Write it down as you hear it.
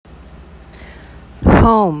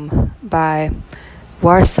Home by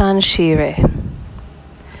Warsan Shire.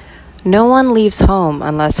 No one leaves home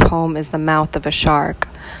unless home is the mouth of a shark.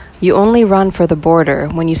 You only run for the border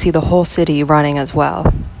when you see the whole city running as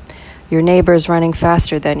well. Your neighbors running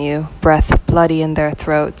faster than you, breath bloody in their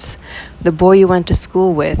throats. The boy you went to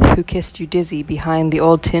school with, who kissed you dizzy behind the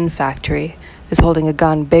old tin factory, is holding a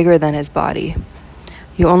gun bigger than his body.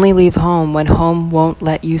 You only leave home when home won't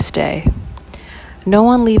let you stay. No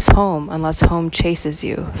one leaves home unless home chases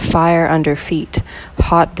you, fire under feet,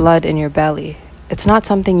 hot blood in your belly. It's not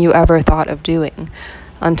something you ever thought of doing,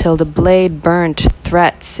 until the blade burnt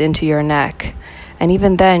threats into your neck, and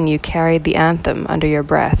even then you carried the anthem under your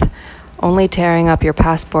breath, only tearing up your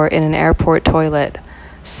passport in an airport toilet,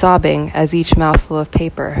 sobbing as each mouthful of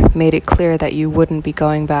paper made it clear that you wouldn't be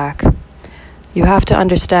going back. You have to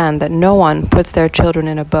understand that no one puts their children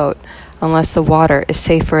in a boat unless the water is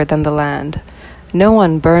safer than the land. No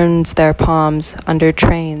one burns their palms under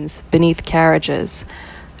trains, beneath carriages.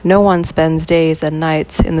 No one spends days and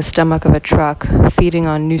nights in the stomach of a truck, feeding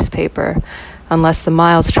on newspaper, unless the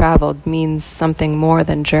miles traveled means something more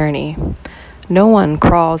than journey. No one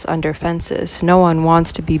crawls under fences. No one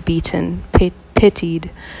wants to be beaten,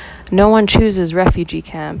 pitied. No one chooses refugee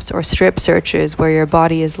camps or strip searches where your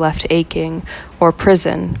body is left aching, or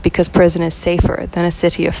prison, because prison is safer than a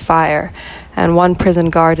city of fire, and one prison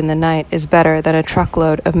guard in the night is better than a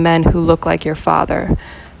truckload of men who look like your father.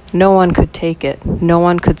 No one could take it. No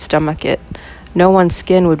one could stomach it. No one's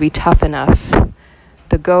skin would be tough enough.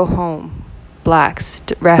 The go home, blacks,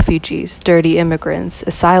 refugees, dirty immigrants,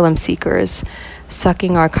 asylum seekers,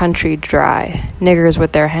 sucking our country dry, niggers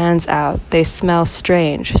with their hands out. They smell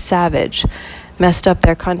strange, savage, messed up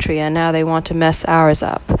their country, and now they want to mess ours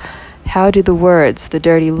up. How do the words, the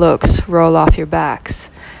dirty looks, roll off your backs?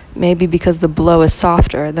 Maybe because the blow is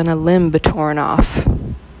softer than a limb torn off.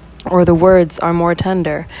 Or the words are more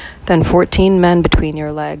tender than 14 men between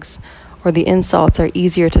your legs. Or the insults are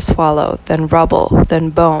easier to swallow than rubble, than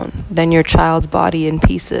bone, than your child's body in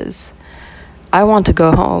pieces. I want to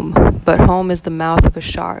go home, but home is the mouth of a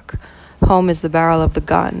shark. Home is the barrel of the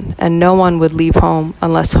gun, and no one would leave home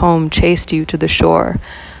unless home chased you to the shore,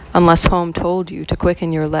 unless home told you to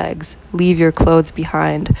quicken your legs, leave your clothes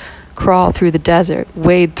behind, crawl through the desert,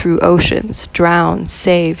 wade through oceans, drown,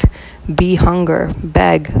 save, be hunger,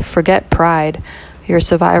 beg, forget pride. Your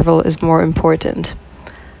survival is more important.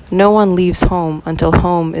 No one leaves home until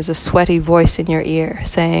home is a sweaty voice in your ear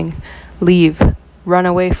saying, "Leave, run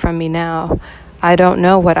away from me now. I don't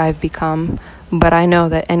know what I've become, but I know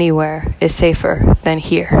that anywhere is safer than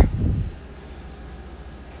here."